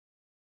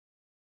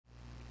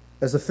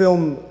As the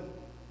film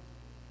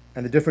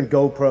and the different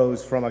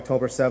GoPros from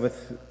October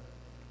 7th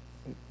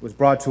was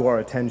brought to our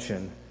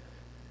attention,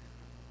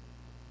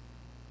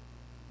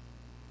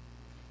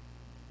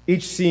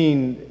 each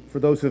scene, for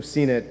those who have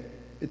seen it,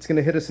 it's going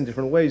to hit us in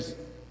different ways.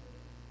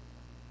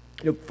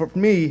 For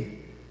me,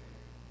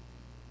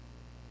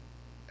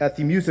 at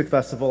the music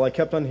festival, I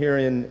kept on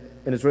hearing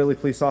an Israeli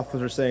police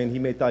officer saying, "He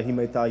meta, he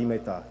meta, he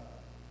meta."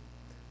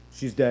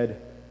 She's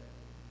dead,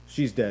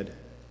 she's dead,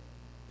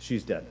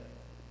 she's dead.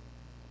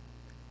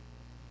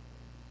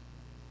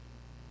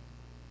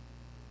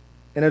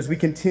 And as we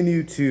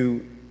continue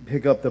to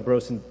pick up the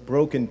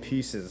broken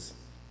pieces,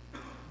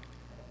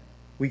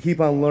 we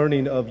keep on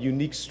learning of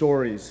unique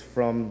stories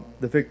from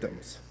the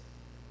victims.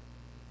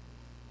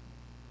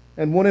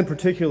 And one in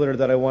particular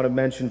that I want to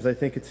mention, because I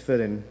think it's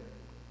fitting.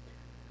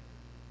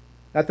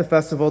 At the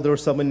festival, there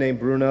was someone named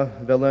Bruna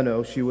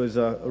Veleno. She was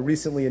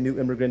recently a new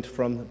immigrant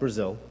from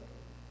Brazil.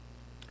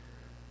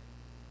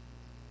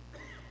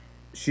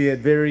 She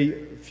had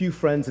very few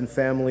friends and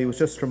family. It was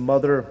just her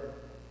mother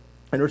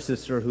and her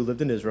sister who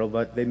lived in Israel,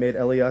 but they made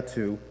Aliyah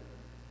to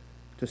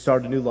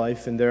start a new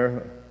life in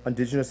their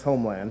indigenous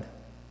homeland.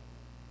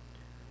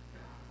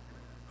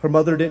 Her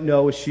mother didn't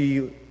know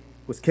she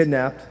was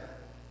kidnapped,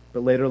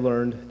 but later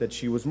learned that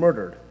she was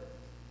murdered.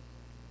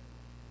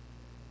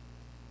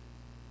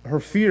 Her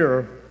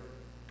fear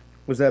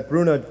was that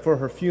Bruna, for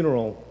her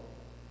funeral,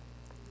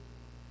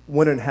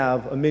 wouldn't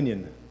have a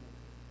minyan.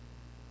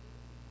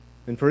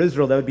 And for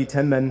Israel, that would be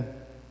 10 men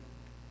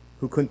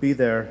who couldn't be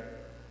there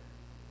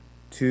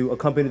to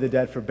accompany the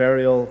dead for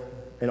burial,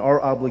 and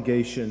our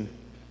obligation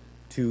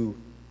to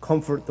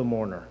comfort the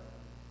mourner.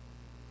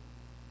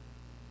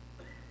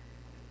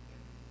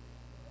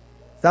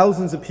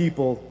 Thousands of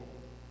people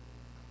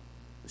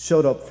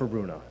showed up for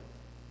Bruna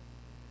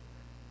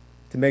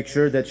to make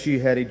sure that she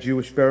had a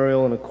Jewish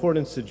burial in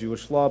accordance to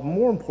Jewish law, but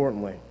more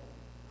importantly,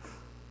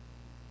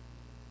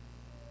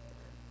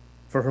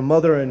 for her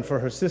mother and for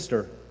her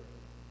sister,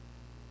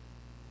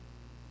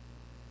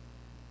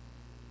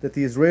 that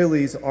the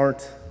Israelis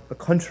aren't a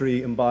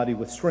country embodied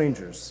with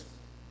strangers,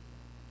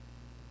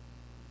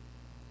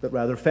 but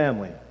rather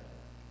family.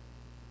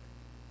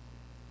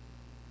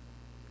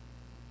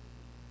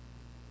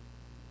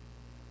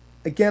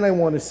 Again, I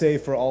want to say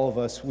for all of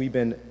us, we've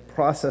been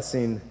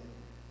processing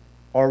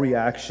our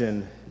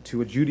reaction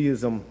to a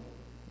Judaism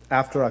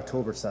after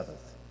October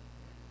 7th.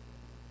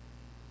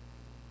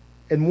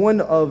 And one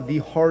of the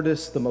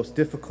hardest, the most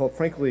difficult,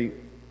 frankly,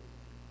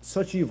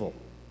 such evil,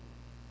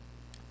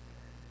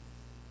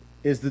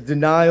 is the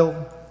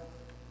denial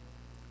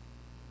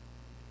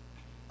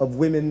of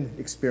women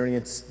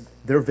experience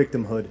their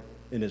victimhood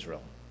in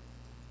Israel.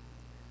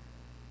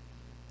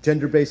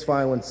 Gender-based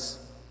violence,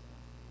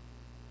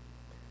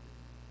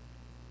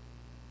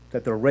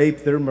 that their rape,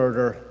 their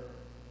murder,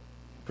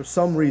 for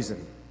some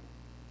reason,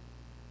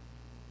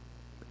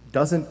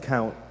 doesn't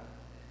count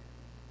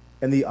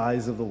in the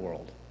eyes of the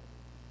world.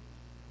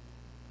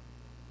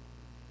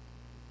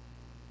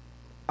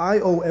 I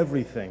owe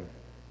everything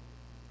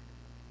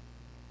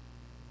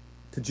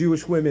to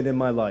Jewish women in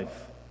my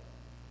life.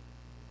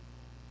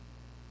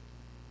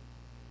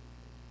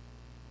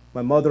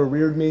 My mother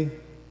reared me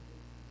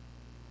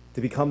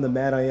to become the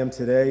man I am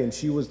today, and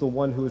she was the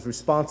one who was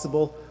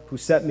responsible, who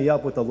set me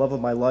up with the love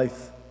of my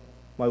life,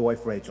 my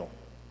wife Rachel.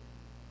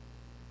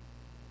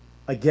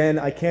 Again,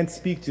 I can't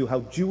speak to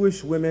how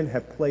Jewish women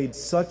have played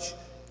such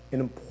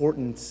an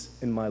importance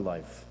in my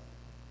life.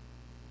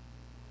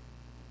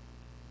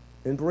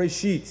 In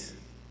Bereshit,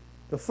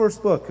 the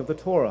first book of the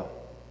Torah,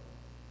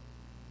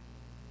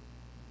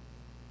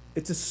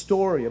 it's a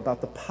story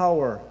about the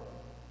power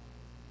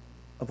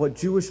of what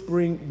Jewish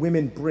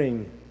women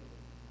bring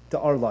to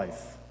our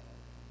life.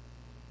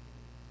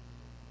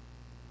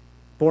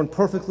 Born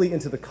perfectly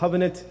into the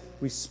covenant,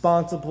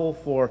 responsible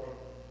for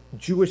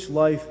Jewish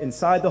life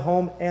inside the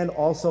home and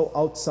also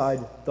outside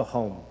the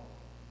home.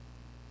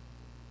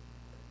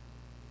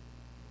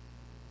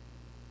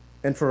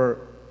 And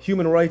for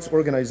human rights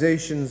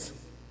organizations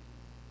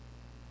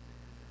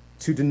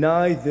to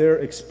deny their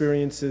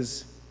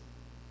experiences,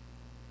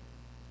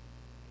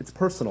 it's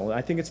personal.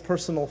 I think it's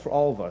personal for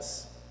all of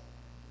us.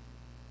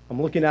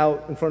 I'm looking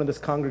out in front of this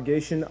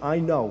congregation. I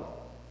know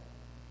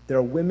there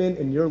are women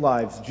in your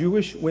lives,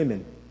 Jewish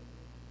women,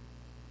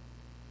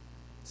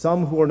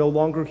 some who are no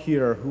longer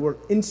here, who are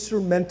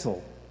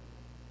instrumental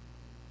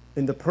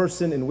in the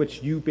person in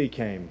which you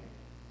became.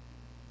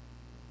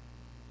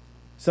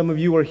 Some of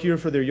you are here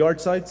for their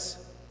yard sites.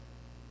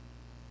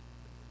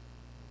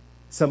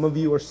 Some of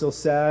you are still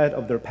sad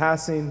of their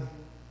passing.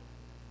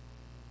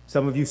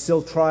 Some of you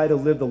still try to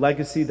live the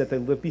legacy that they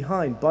left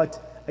behind.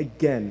 But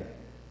again,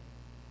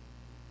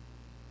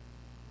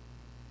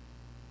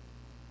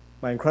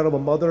 my incredible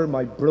mother,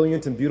 my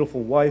brilliant and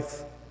beautiful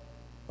wife,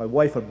 my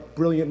wife a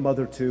brilliant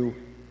mother too.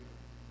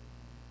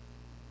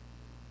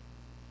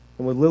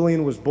 And when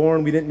Lillian was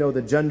born, we didn't know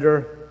the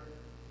gender.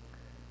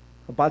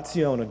 A Bat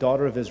Zion, a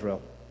daughter of Israel.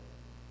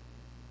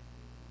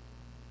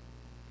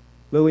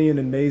 Lillian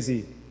and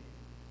Maisie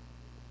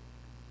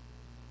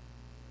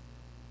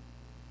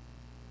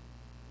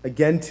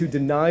again to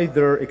deny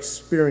their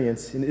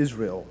experience in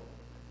Israel,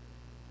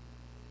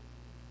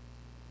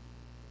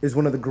 is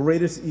one of the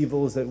greatest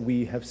evils that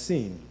we have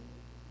seen.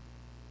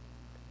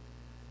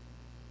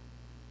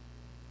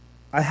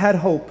 I had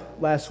hope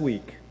last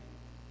week.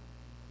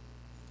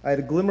 I had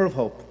a glimmer of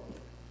hope.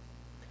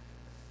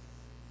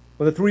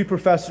 When the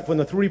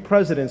three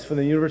presidents from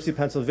the University of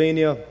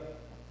Pennsylvania,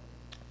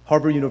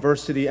 Harvard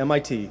University,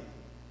 MIT,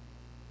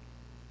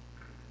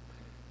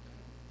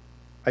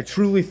 I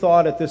truly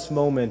thought at this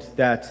moment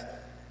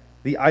that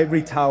the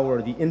ivory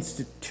tower, the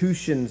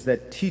institutions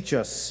that teach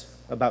us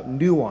about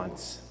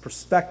nuance,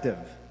 perspective,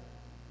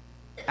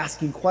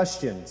 asking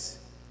questions,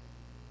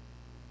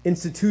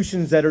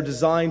 institutions that are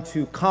designed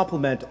to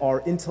complement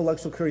our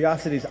intellectual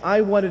curiosities.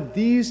 I wanted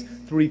these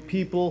three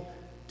people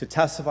to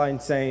testify in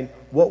saying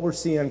what we're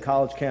seeing on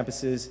college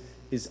campuses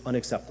is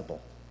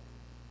unacceptable.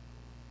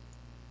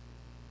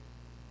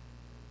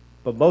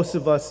 But most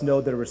of us know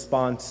their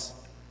response.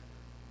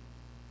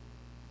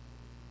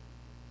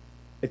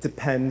 It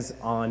depends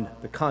on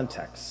the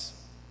context.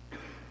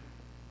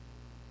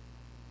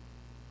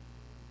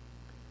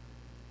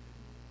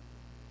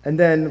 And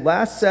then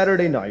last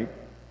Saturday night,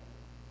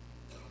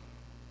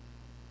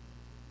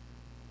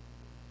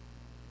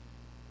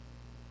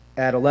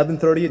 at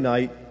 11:30 at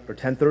night, or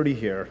 10:30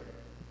 here,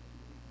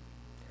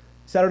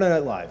 Saturday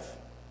Night Live.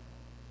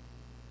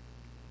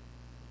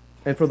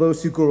 And for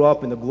those who grew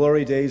up in the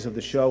glory days of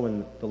the show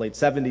in the late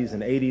 70s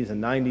and 80s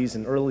and 90s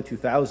and early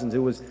 2000s,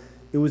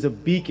 it was a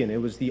beacon.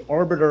 It was the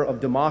arbiter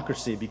of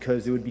democracy,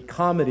 because it would be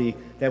comedy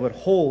that would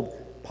hold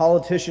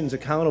politicians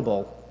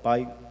accountable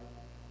by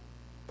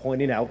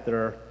pointing out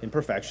their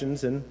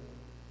imperfections and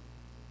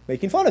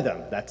making fun of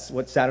them. That's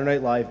what Saturday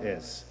Night Live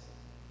is.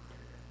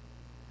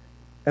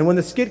 And when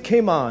the skit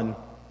came on,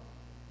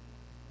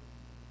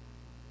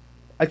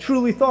 I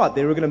truly thought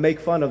they were going to make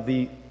fun of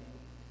the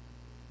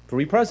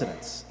three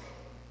presidents.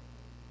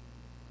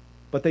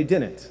 But they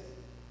didn't.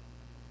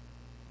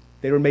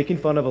 They were making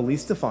fun of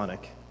Elise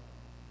Stefanik,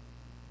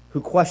 who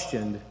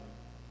questioned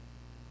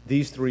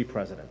these three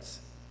presidents.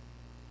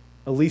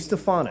 Elise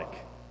Stefanik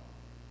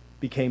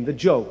became the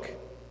joke,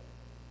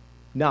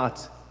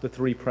 not the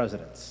three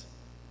presidents.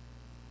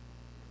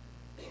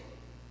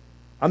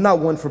 I'm not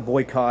one for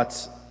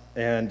boycotts,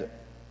 and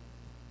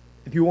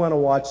if you want to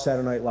watch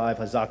Saturday Night Live,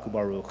 Hazaku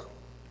Baruch.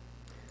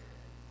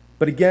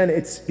 But again,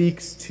 it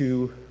speaks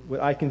to what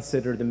I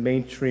consider the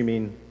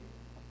mainstreaming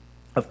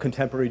of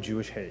contemporary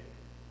Jewish hate.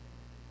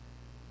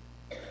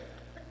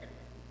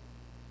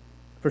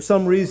 For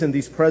some reason,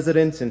 these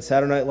presidents in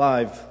Saturday Night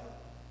Live,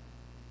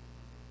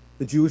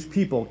 the Jewish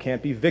people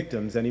can't be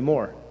victims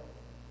anymore.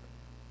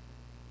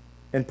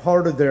 And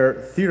part of their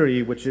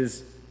theory, which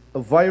is a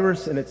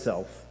virus in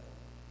itself,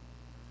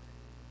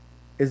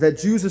 is that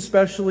Jews,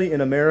 especially in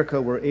America,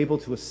 were able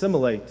to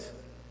assimilate,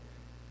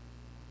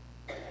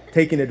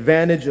 taking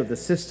advantage of the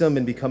system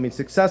and becoming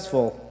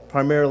successful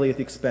primarily at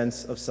the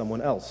expense of someone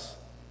else.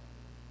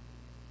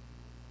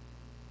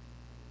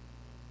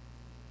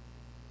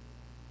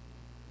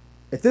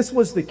 If this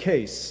was the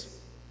case,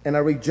 and I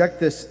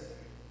reject this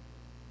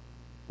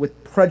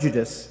with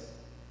prejudice,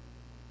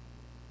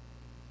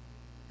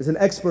 as an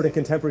expert in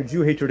contemporary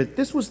Jew hatred, if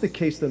this was the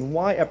case, then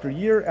why, after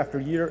year after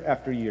year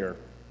after year,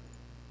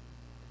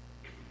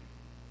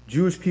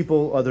 Jewish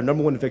people are the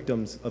number one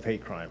victims of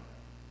hate crime?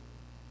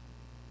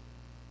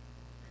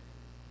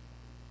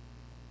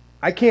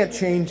 I can't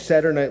change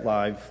Saturday Night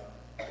Live.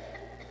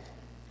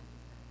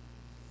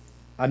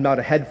 I'm not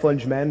a hedge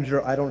fund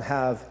manager. I don't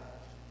have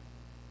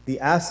the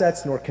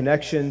assets nor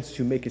connections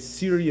to make a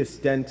serious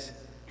dent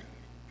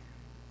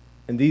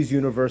in these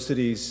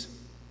universities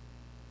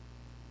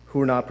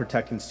who are not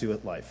protecting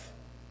student life.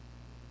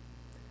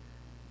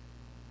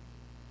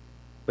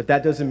 But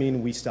that doesn't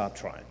mean we stop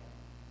trying.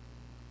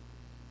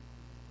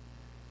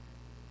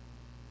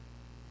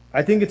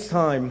 I think it's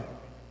time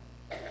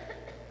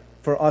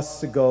for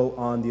us to go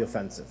on the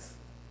offensive.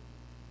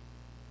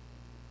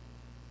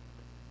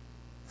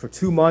 For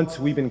 2 months,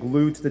 we've been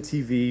glued to the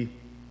TV,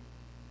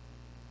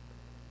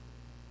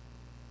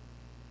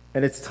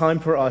 and it's time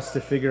for us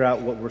to figure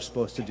out what we're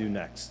supposed to do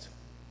next.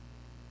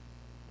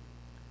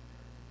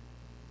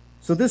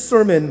 So this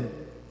sermon,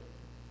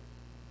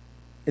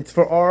 it's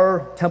for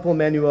our Temple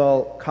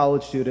Emanu-El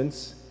college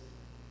students.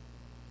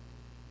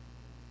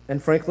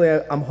 And frankly,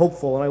 I'm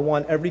hopeful, and I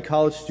want every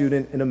college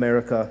student in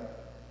America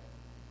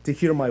to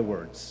hear my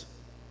words.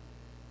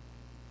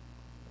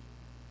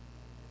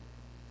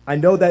 I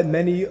know that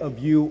many of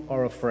you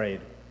are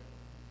afraid.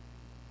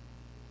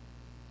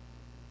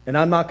 And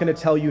I'm not going to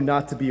tell you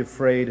not to be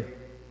afraid,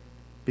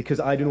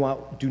 because I do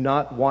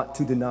not want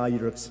to deny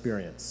your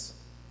experience.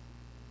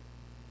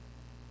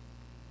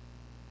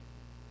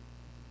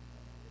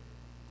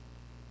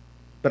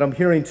 But I'm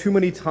hearing too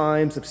many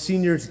times of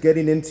seniors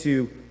getting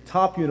into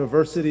top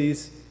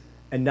universities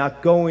and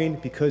not going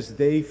because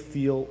they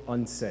feel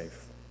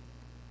unsafe.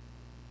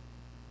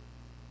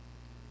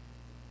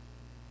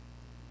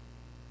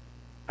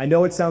 I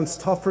know it sounds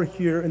tougher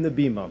here in the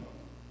Bima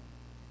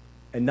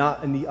and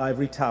not in the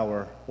Ivory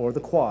Tower or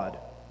the Quad.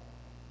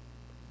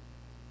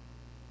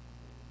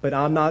 But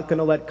I'm not going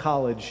to let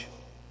college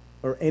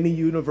or any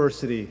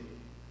university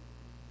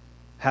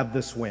have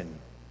this win.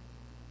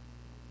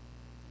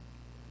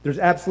 There's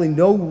absolutely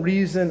no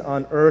reason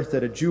on earth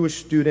that a Jewish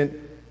student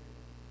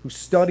who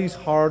studies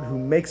hard, who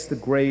makes the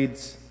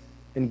grades,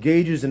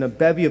 engages in a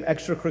bevy of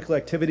extracurricular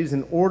activities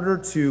in order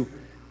to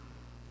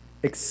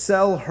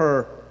excel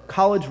her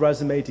college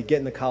resume to get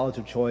in the college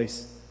of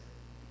choice,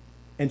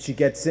 and she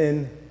gets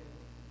in,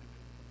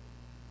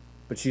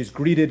 but she is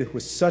greeted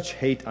with such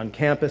hate on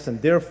campus,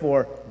 and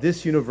therefore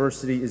this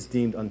university is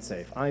deemed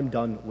unsafe. I'm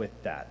done with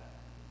that.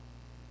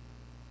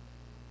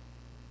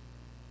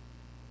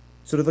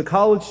 So to the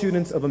college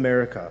students of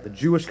America, the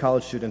Jewish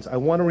college students, I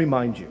want to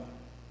remind you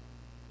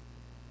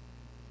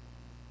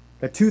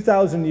that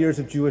 2,000 years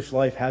of Jewish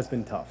life has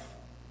been tough.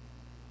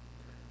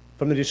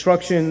 From the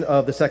destruction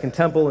of the Second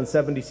Temple in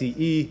 70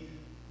 CE,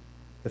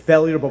 the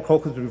failure of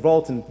Bar-Kokhba's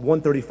revolt in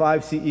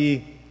 135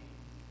 CE,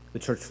 the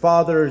Church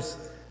Fathers,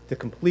 the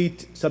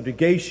complete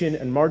subjugation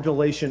and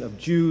marginalization of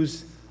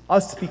Jews,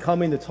 us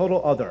becoming the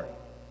total other.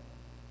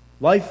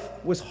 Life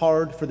was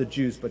hard for the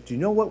Jews, but do you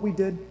know what we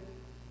did?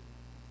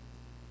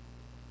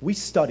 We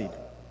studied.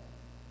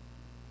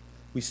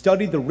 We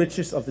studied the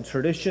richness of the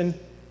tradition,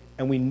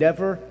 and we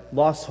never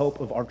lost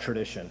hope of our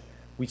tradition.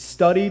 We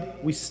studied,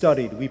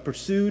 we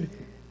pursued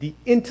the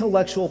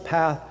intellectual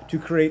path to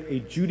create a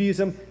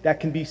Judaism that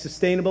can be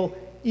sustainable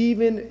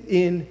even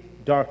in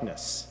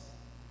darkness.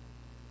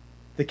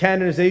 The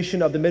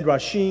canonization of the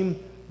Midrashim,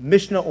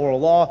 Mishnah,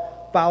 oral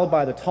law, followed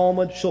by the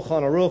Talmud,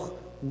 Shulchan Aruch,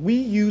 we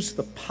use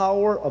the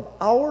power of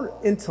our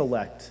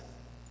intellect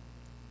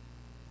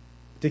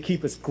to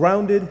keep us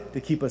grounded, to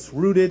keep us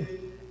rooted,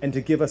 and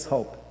to give us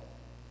hope.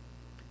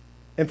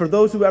 And for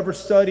those who ever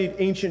studied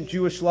ancient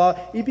Jewish law,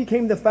 it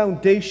became the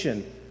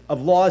foundation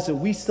of laws that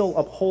we still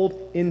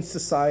uphold in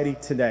society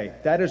today.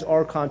 That is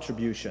our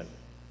contribution.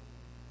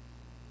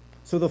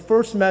 So the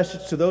first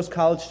message to those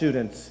college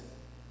students: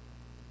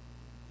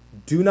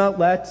 do not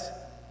let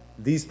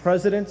these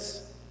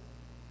presidents,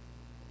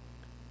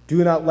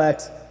 do not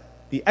let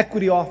the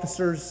equity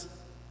officers,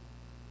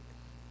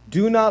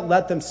 do not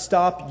let them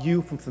stop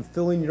you from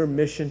fulfilling your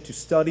mission to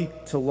study,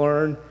 to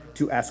learn,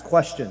 to ask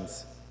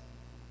questions.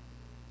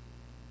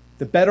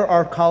 The better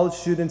our college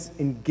students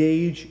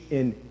engage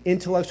in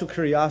intellectual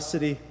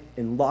curiosity,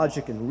 in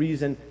logic and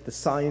reason, the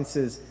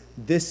sciences,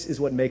 this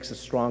is what makes us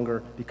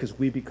stronger, because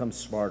we become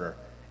smarter.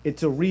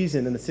 It's a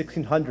reason in the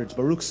 1600s,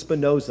 Baruch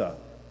Spinoza,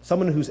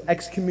 someone who's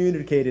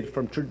excommunicated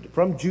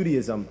from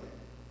Judaism,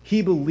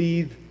 he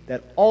believed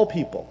that all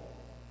people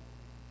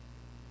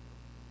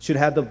should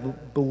have the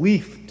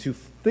belief to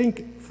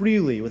think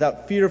freely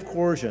without fear of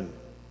coercion,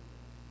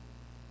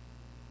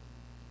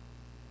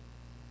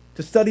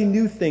 to study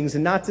new things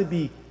and not to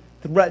be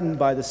threatened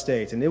by the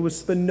state. And it was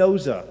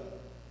Spinoza,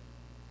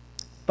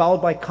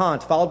 followed by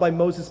Kant, followed by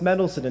Moses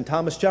Mendelssohn and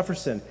Thomas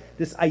Jefferson,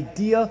 this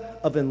idea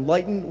of an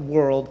enlightened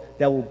world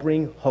that will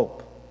bring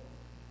hope.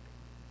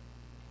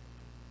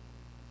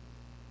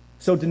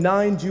 So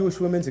denying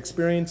Jewish women's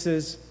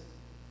experiences,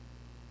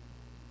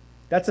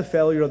 that's a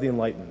failure of the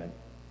Enlightenment.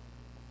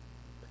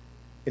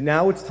 And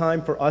now it's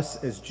time for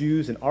us as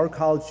Jews and our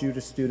college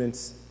Jewish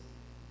students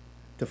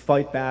to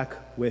fight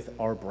back with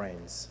our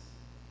brains.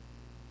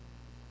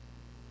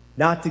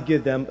 Not to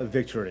give them a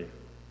victory.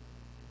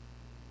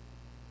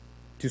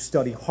 To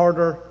study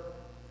harder,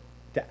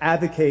 to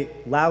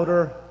advocate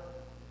louder,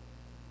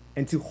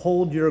 and to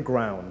hold your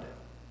ground.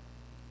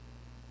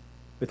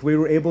 If we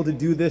were able to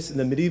do this in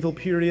the medieval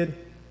period,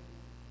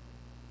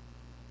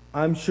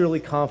 I'm surely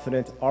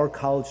confident our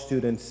college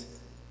students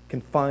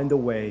can find a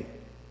way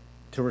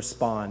to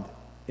respond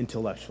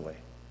intellectually.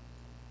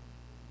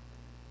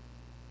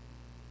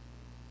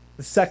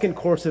 The second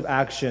course of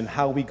action,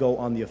 how we go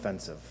on the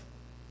offensive.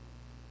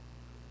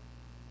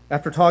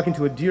 After talking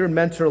to a dear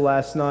mentor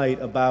last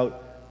night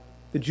about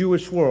the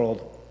Jewish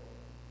world,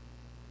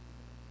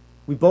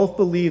 we both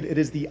believe it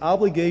is the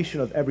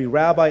obligation of every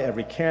rabbi,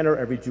 every cantor,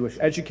 every Jewish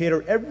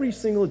educator, every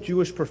single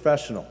Jewish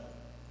professional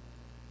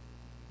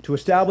to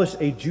establish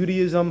a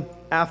Judaism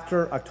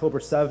after October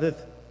 7th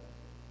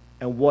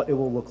and what it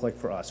will look like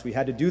for us. We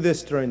had to do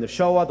this during the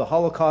Shoah, the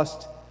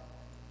Holocaust,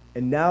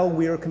 and now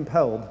we are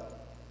compelled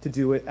to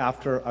do it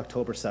after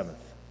October 7th.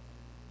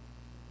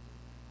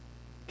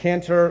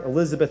 Cantor,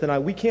 Elizabeth, and I,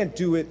 we can't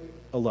do it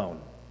alone.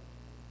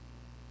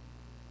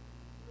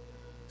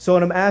 So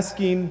when I'm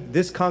asking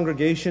this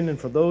congregation, and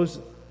for those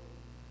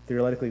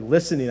theoretically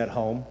listening at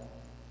home,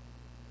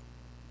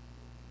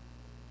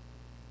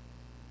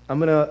 I'm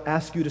going to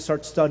ask you to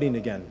start studying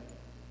again,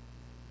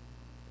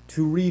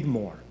 to read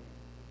more,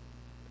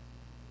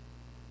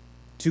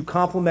 to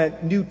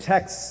complement new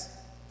texts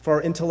for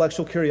our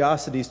intellectual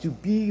curiosities, to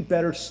be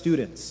better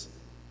students,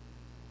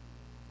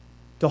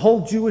 to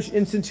hold Jewish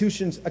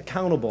institutions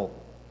accountable,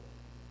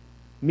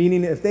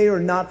 meaning if they are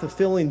not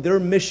fulfilling their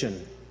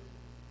mission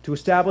to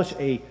establish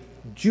a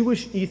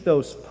Jewish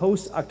ethos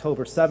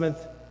post-October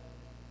 7th,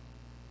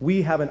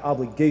 we have an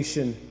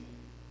obligation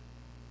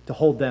to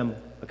hold them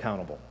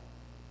accountable.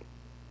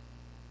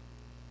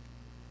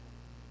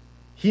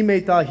 He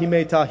meta, he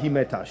meta, he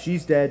meta.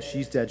 She's dead,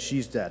 she's dead,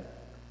 she's dead.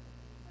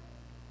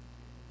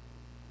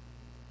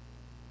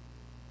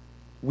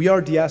 We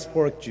are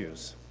diasporic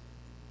Jews.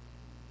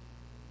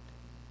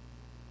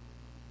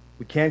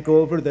 We can't go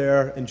over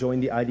there and join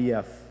the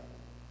IDF.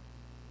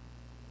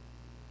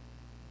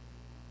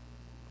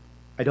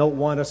 I don't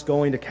want us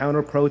going to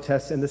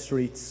counter-protests in the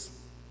streets.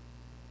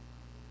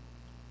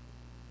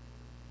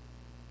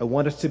 I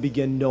want us to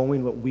begin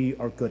knowing what we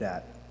are good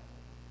at.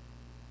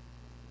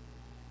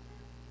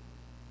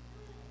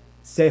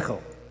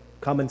 Seichel,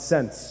 common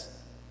sense,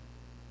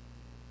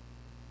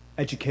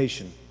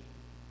 education.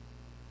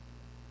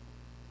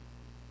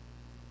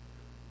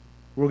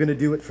 We're going to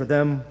do it for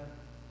them,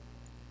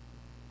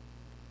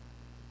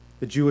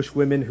 the Jewish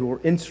women who were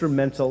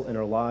instrumental in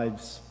our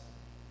lives.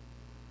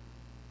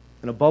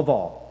 And above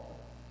all,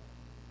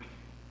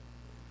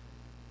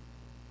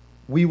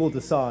 we will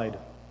decide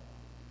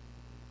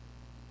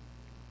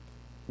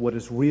what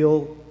is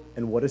real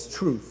and what is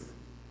truth,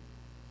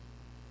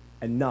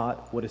 and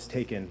not what is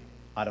taken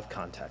out of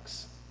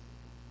context.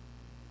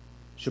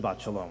 Shabbat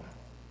Shalom.